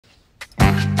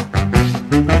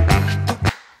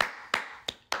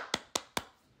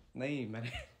नहीं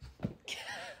मैंने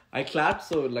I clapped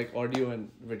so like audio and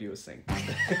video sync.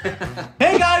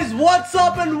 Hey guys, what's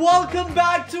up and welcome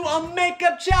back to a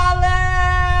makeup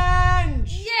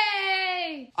challenge!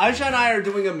 Yay! Ayesha and I are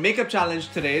doing a makeup challenge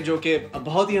today, जो कि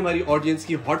बहुत ही हमारी audience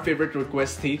की hot favorite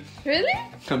request थी. Really?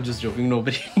 I'm just joking.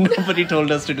 Nobody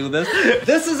told us to do this.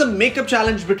 This is a makeup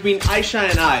challenge between Ayesha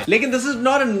and I. Lekin this is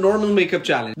not a normal makeup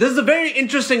challenge. This is a very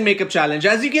interesting makeup challenge.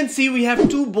 As you can see, we have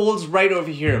two bowls right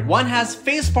over here. One has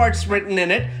face parts written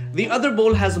in it. The other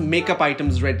bowl has makeup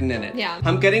items written in it. Yeah.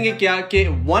 हम करेंगे क्या कि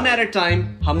one at a time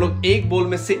हम लोग एक bowl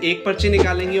में से एक पर्ची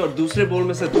निकालेंगे और दूसरे bowl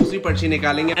में से दूसरी पर्ची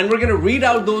निकालेंगे. And we're gonna read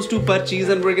out those two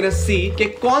पर्चीज and we're gonna see कि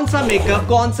कौन सा makeup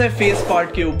कौन से face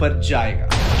part के ऊपर जाएगा.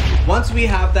 Once we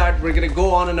have that, we're gonna go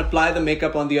on and apply the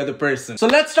makeup on the other person.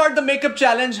 So let's start the makeup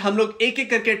challenge. हम लोग एक-एक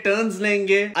करके turns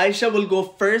लेंगे. Aisha will go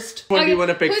first. What do you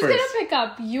want to pick first? Who's gonna pick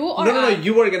up? You or No,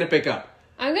 you are gonna pick up.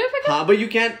 I'm gonna pick up? But you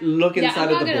can't look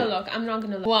inside of the bowl. I'm not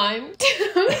gonna look. 1,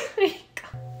 2, 3.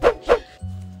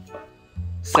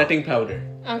 Setting powder.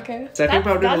 Okay. Setting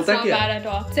powder होता क्या? That's not bad at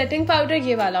all. Setting powder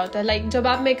ये वाला होता है. Like जब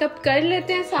आप makeup कर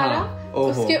लेते हैं सारा,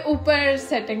 उसके ऊपर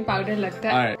setting powder लगता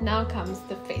है. Alright. Now comes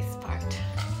the face part.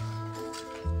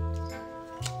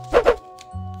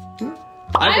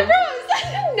 Eyebrows!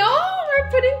 No, we're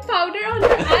putting powder on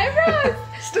the eyebrows.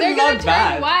 Still They're not gonna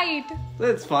bad. turn white.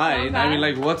 That's fine. Not I mean,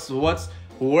 like, what's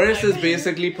worse is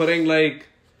basically putting like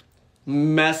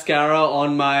mascara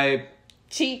on my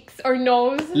Cheeks or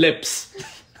nose. lips.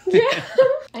 Yeah.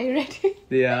 Are you ready?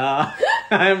 Yeah,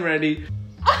 I'm ready.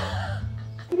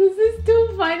 This is too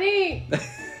funny.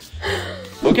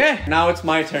 Okay, now it's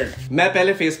my turn. मैं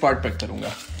पहले face part pick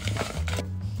करूँगा.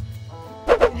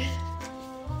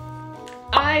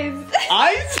 Eyes.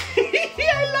 Eyes?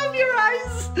 I love your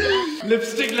eyes.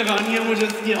 Lipstick लगानी है मुझे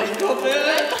इसकी आँखों पे.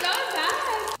 That's not bad.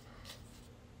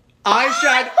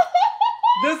 Eyeshadow.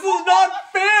 This is not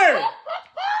fair.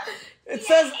 It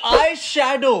says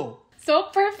eyeshadow. So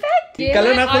perfect.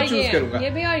 Colour मैं खुद choose करूँगा. ये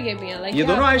भी और ये भी है. Like ये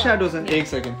दोनों eyeshadows हैं. एक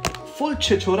second. Full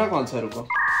छिछोरा कौन सा रुको?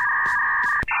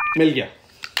 मिल गया.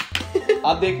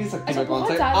 आप देख नहीं सकती मैं कौन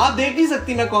सा. आप देख नहीं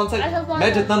सकती मैं कौन सा.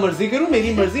 मैं जितना मर्जी करूँ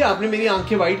मेरी मर्जी. आपने मेरी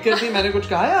आंखें white कर दी. मैंने कुछ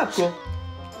कहा है आपको?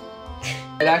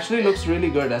 It actually looks really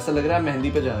good. ऐसा लग रहा है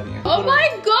मेहंदी पे जा रही है. Oh my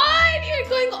god! You're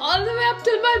going all the way up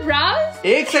till my brows?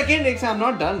 एक second. I'm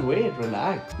not done. Wait,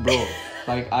 relax, bro.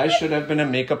 Like I should have been a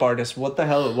makeup artist. What the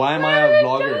hell? Why am I a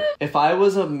vlogger? If I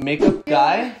was a makeup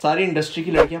guy, सारी industry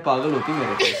की लड़कियां पागल होती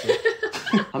मेरे पैसे.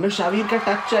 हमें शाहवीर का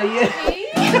टच चाहिए.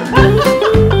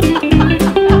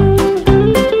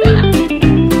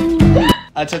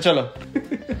 अच्छा चलो.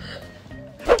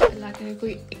 अल्लाह करे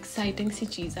कोई exciting सी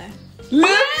चीज है.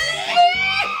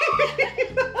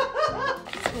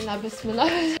 Bismillah.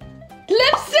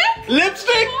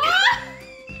 Lipstick.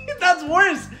 That's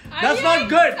worse. That's not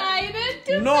good.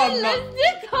 No, I'm not.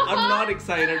 Lipstick I'm not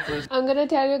excited first. I'm gonna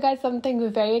tell you guys something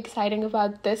very exciting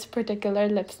about this particular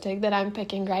lipstick that I'm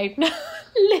picking right now.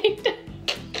 Later.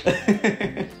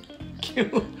 क्यों?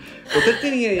 उतरती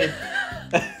नहीं है ये.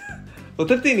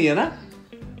 उतरती नहीं है ना?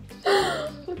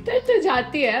 उतर तो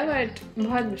जाती है बट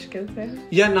बहुत मुश्किल से.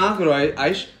 या ना करो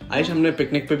आयुष हमने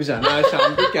पिकनिक पे भी जाना है.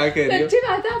 शाम को क्या कह रही हो? सच्ची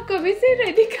बात है आप कभी से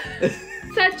रेडी कर.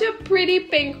 Such a pretty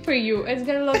pink for you. It's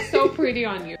gonna look so pretty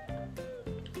on you.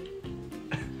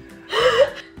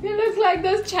 You look like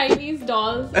those Chinese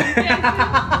dolls.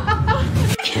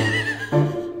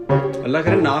 अल्लाह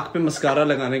करे नाक पे मस्कारा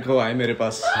लगाने को आए मेरे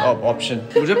पास ऑप्शन.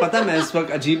 मुझे पता है मैं इस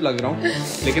वक्त अजीब लग रहा हूँ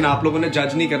लेकिन आप लोगों ने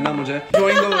जज नहीं करना मुझे.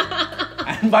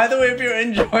 And by the way, if you're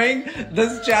enjoying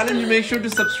this challenge, make sure to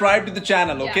subscribe to the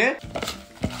channel, okay?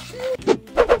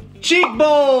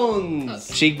 Cheekbones.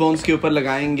 Cheekbones के ऊपर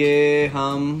लगाएंगे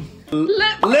हम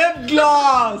lip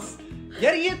gloss.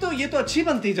 यार ये तो अच्छी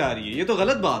बनती जा रही है. ये तो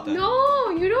गलत बात है. No,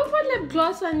 you don't put lip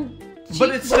gloss on. But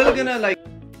it's still gonna like.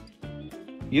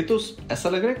 ये तो ऐसा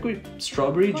लग रहा है कोई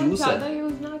स्ट्रॉबेरी जूस है. ज़्यादा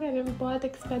यूज़ ना करें बहुत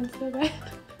एक्सपेंसिव है.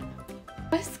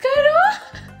 बस करो.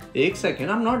 एक सेकेंड.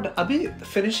 I'm not. अभी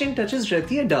finishing touches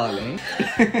रहती है डार्लिंग.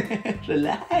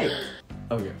 Relax.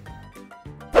 Okay.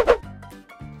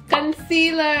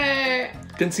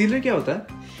 Concealer क्या होता है?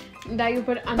 That you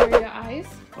put under your eyes.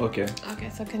 Okay. Okay,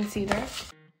 so concealer.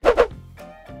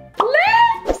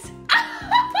 Lips.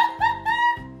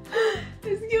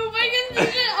 इसके ऊपर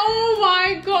concealer. Oh my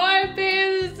god, babe,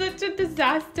 this is such a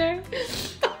disaster.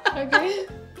 Okay,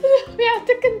 we have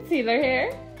the concealer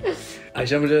here.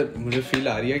 Ayesha मुझे feel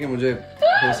आ रही है कि मुझे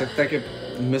हो सकता है कि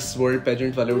मिस वर्ल्ड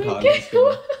पेजेंट वाले उठा लें इसके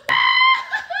बाद.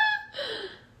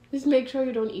 Just make sure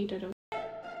you don't eat it.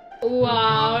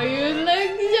 Wow, you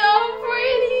look so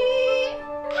pretty.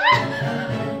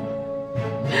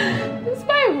 This is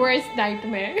my worst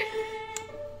nightmare.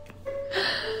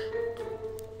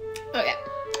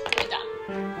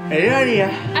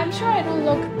 I'm sure I don't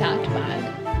look that bad.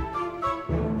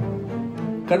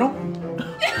 करो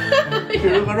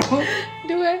शुरू करो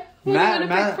Do it. Who do you want to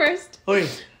pick first? ओए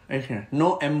ऐसे no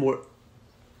M word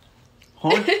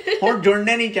होंठ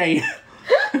जुड़ने नहीं चाहिए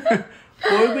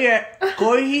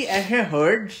कोई ही ऐसे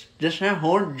words जिसमें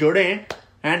होंठ जुड़े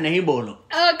हैं नहीं बोलो.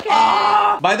 Okay.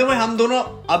 By the way, हम दोनों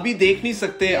अभी देख नहीं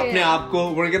सकते अपने आप को.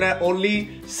 We're gonna only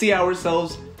see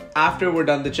ourselves after we're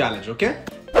done the challenge, okay?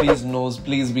 Please nose,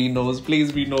 please be nose,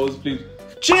 please be nose, please.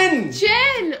 Chin!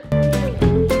 Chin!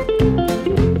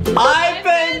 Eye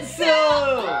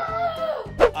pencil!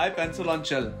 Eye pencil on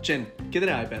chill. Chin. किधर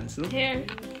है eye pencil? Here.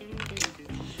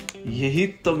 यही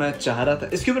तो मैं चाह रहा था.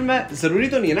 इसके ऊपर मैं जरूरी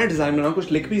तो नहीं है ना डिजाइन बनाना,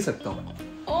 कुछ लिख भी सकता हूँ.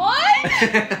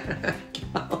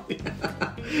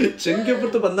 चिन के ऊपर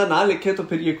तो बंदा ना लिखे तो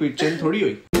फिर ये कोई चिन थोड़ी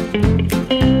हुई.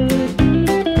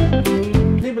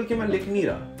 नहीं बल्कि मैं लिख नहीं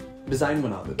रहा, डिजाइन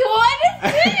बना दे.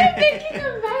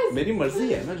 मेरी मर्जी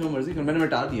है ना, जो मर्जी कर. मैंने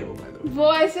मिटा दिया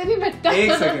वो ऐसे नहीं मिटता.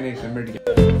 एक सेकंड मिट गया.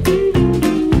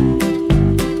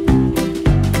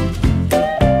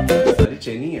 सारी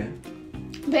चेन ही है.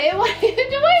 Babe, what are you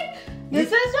doing?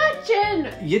 This is not chin.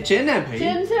 ये चेन है भाई.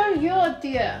 Chin से ये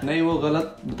होती है. नहीं वो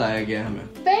गलत बताया गया हमें.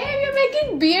 Babe, you're making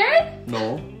beard? No.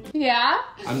 Yeah.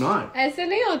 I'm not. ऐसे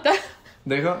नहीं होता.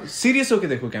 देखो सीरियस होके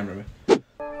देखो कैमरे में.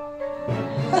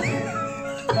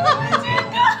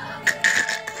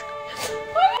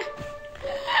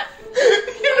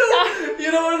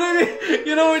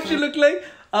 You know what you look like?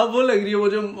 अब वो लग रही है वो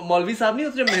जो मौलवी साहब नहीं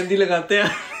होते जो मेहंदी लगाते हैं.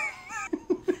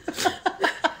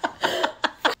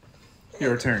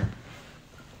 Your turn.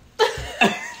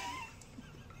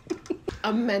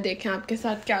 अब मैं देखें आपके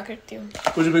साथ क्या करती हूँ.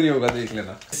 कुछ भी नहीं होगा, देख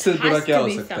लेना. इससे बुरा क्या हो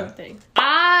सकता है.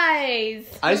 Eyes.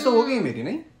 Eyes तो हो गई मेरी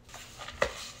नहीं.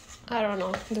 I don't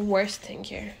know. The worst thing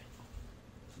here.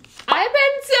 Eye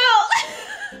pencil.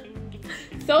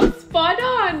 So spot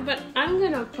on, but I'm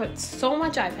gonna put so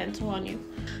much eye pencil on you.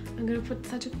 I'm gonna put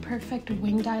such a perfect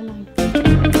winged eyeline.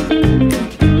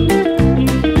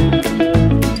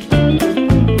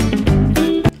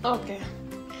 Okay.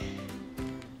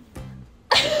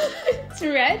 It's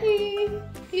ready.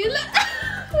 You look.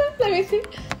 Let me see.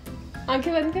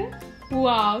 आंखें बंद कर.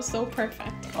 Wow, so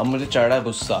perfect. अब मुझे चढ़ रहा है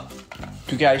गुस्सा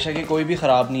क्योंकि आयशा के कोई भी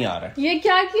खराब नहीं आ रहा है. ये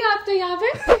क्या किया आपने यहाँ पे?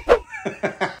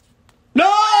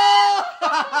 No!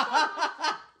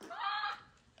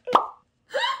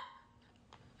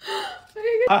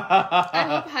 I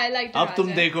hope highlighter. अब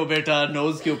तुम देखो बेटा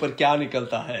नोज के ऊपर क्या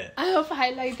निकलता है. I hope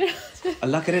highlighter.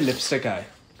 अल्लाह करे लिपस्टिक आए.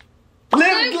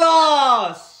 Lip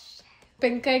gloss.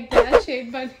 पिंक का एक नया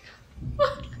शेड बन.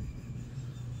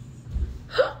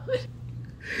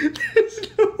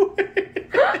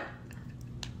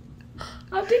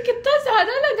 आपने कितना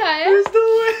ज्यादा लगाया?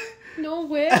 No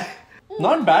way.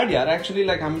 Not bad यार, actually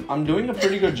like I'm doing a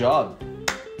pretty good job.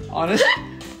 Honest.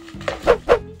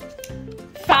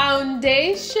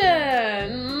 Foundation.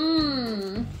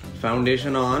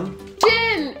 Foundation on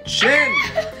Chin.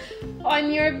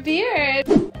 On your beard.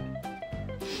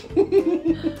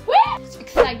 What's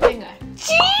exciting?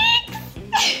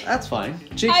 Cheeks. That's fine.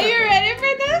 Cheeks Are you ready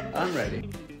for this? I'm ready.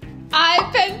 Eye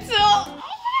pencil.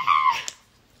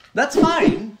 That's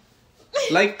fine.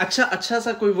 Like अच्छा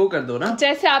सा कोई वो कर दो ना.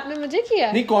 जैसे आपने मुझे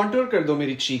किया. नहीं contour कर दो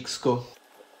मेरी cheeks को.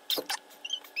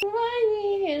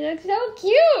 It looks so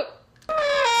cute.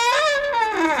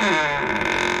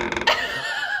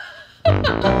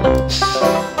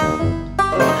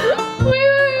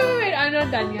 Wait. I'm not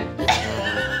done yet.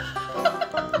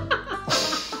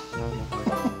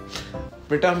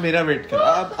 बेटा मेरा वेट कर.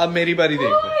 अब मेरी बारी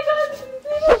देख. Oh my God.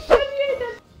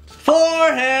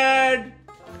 Forehead.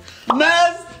 No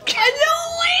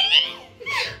way.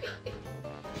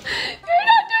 You're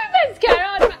not doing mascara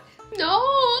on my. No.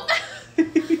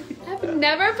 I've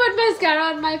never put mascara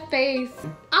on my face.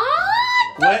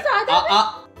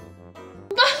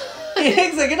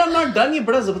 एक second. I'm not done. ये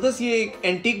बड़ा जबरदस्त ये एक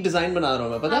एंटीक डिजाइन बना रहा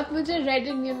हूँ मैं. पता आप मुझे रेड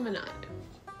इंडियन बना दो.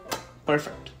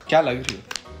 परफेक्ट. क्या लग रही हो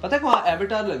पता है कहाँ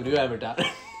एवेटार लग रही हो. एवेटार.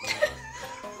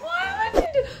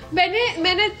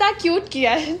 मैंने इतना क्यूट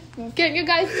किया है. Can you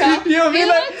guys stop?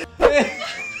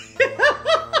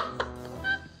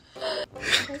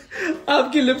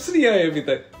 आपकी लिप्स नहीं आए अभी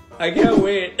तक. I can't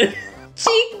wait.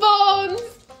 Cheekbones.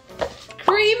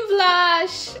 Cream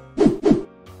blush.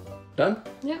 Done?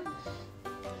 Yeah.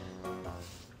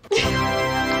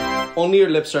 Only your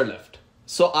lips are left.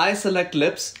 So I select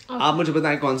lips. आप मुझे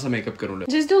बताएं कौन सा मेकअप करूँ.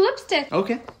 Just do lipstick.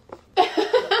 Okay.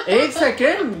 एक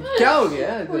सेकेंड. क्या हो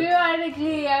गया?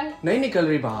 नहीं निकल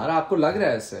रही बाहर. आपको लग रहा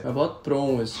है इससे. मैं बहुत प्रो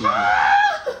हूँ इस चीज में.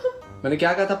 मैंने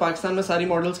क्या कहा था पाकिस्तान में सारी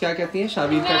मॉडल्स क्या कहती हैं?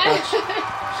 शाहवीर का टच.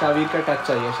 शाहवीर का टच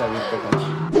चाहिए. शाहवीर का touch.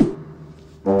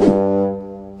 I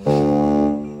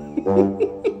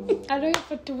know you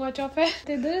put too much of it.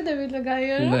 इधर भी लगाई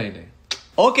है ना? नहीं.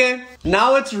 Okay,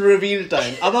 now it's reveal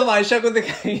time. अब हम आयशा को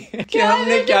दिखाएंगे कि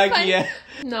हमने क्या किया है.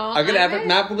 No. अगर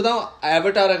मैं आपको बताऊं,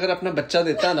 एवटार अगर अपना बच्चा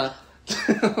देता ना,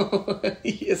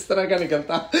 इस तरह का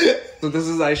निकलता. So this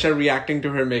is Ayesha reacting to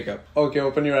her makeup. Okay,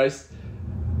 open your eyes.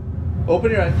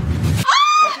 Open your eyes.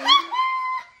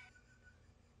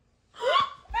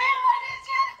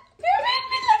 You made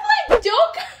me look like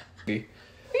Joker.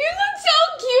 You look so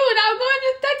cute. आपको मैंने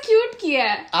इतना cute किया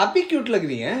है. आप भी क्यूट लग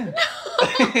रही हैं.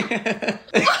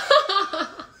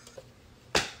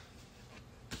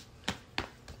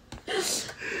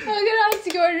 Okay, now it's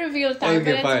your reveal time, Okay,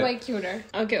 but it's fine. way cuter.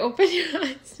 Okay, open your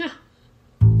eyes now.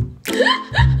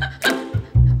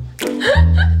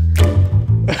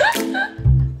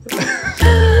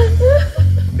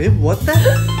 Babe, what the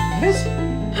hell is?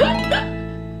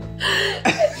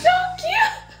 It's so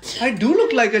cute. I do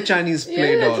look like a Chinese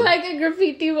play You doll. look like a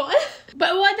graffiti wall.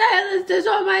 But what the hell is this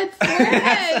on my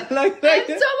forehead? Like that.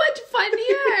 It's so much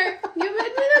funnier. You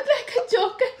made me look like a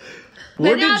joker.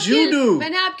 What did you do?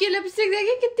 मैंने आपकी lipstick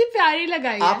देखी कितनी प्यारी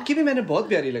लगाई है. आपकी भी मैंने बहुत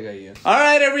प्यारी लगाई है.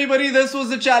 Alright everybody, this was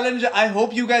the challenge. I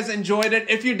hope you guys enjoyed it.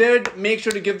 If you did, make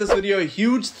sure to give this video a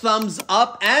huge thumbs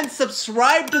up and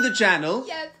subscribe to the channel.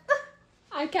 Yes.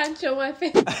 I can't show my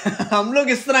face. हम लोग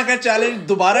इस तरह का challenge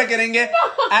दोबारा करेंगे.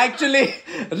 Actually,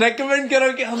 recommend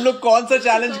करो कि हम लोग कौन सा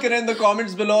चैलेंज करें in the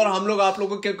comments below और हम लोग आप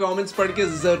लोगों के comments पढ़ के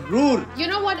जरूर You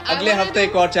know what? अगले हफ्ते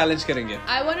एक और चैलेंज करेंगे.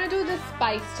 I want to do the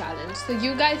spice challenge. So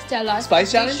you guys tell us.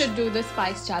 Spice challenge? We should do the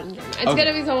spice challenge. It's Okay.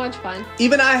 gonna be so much fun.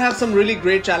 Even I have some really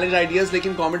great challenge ideas.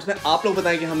 लेकिन comments में आप लोग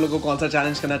बताएं कि हम लोग को कौन सा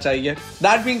challenge करना चाहिए.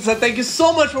 That being said, thank you so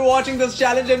much for watching this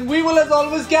challenge and we will as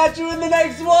always catch you in the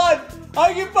next one.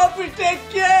 Huggy puppy, take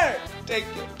care. Take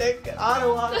care. Take care.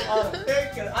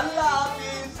 Take care. Allah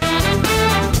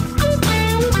Hafiz.